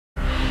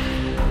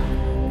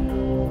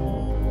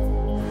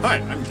Hi,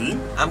 I'm Dean,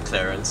 I'm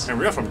Clarence, and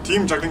we are from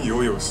Team Juggling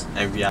YoYos.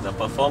 and we are the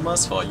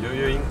performers for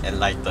YoYoing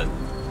Enlightened.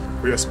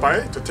 We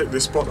aspire to take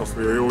this sport of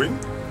YoYoing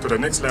to the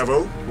next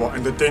level while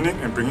entertaining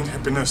and bringing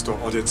happiness to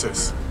our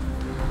audiences.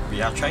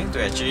 We are trying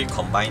to actually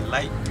combine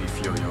light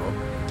with yo-yo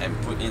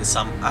and put in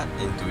some art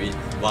into it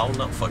while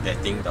not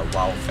forgetting the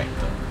wow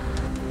factor.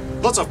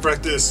 Lots of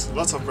practice.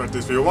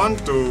 We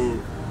want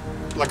to,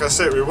 like I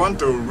said, we want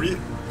to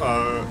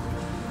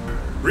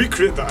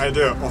recreate the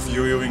idea of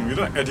yo-yoing. We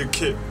don't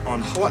educate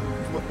on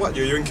what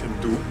yo-yoing can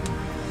do.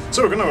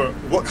 So we're gonna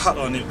work hard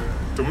on it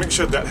to make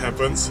sure that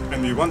happens,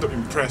 and we want to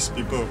impress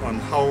people on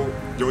how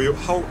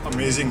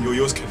amazing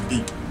yo-yos can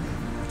be.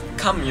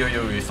 Come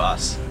yo-yo with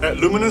us. At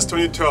Luminous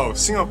 2012,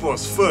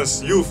 Singapore's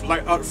first youth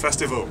light art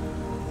festival.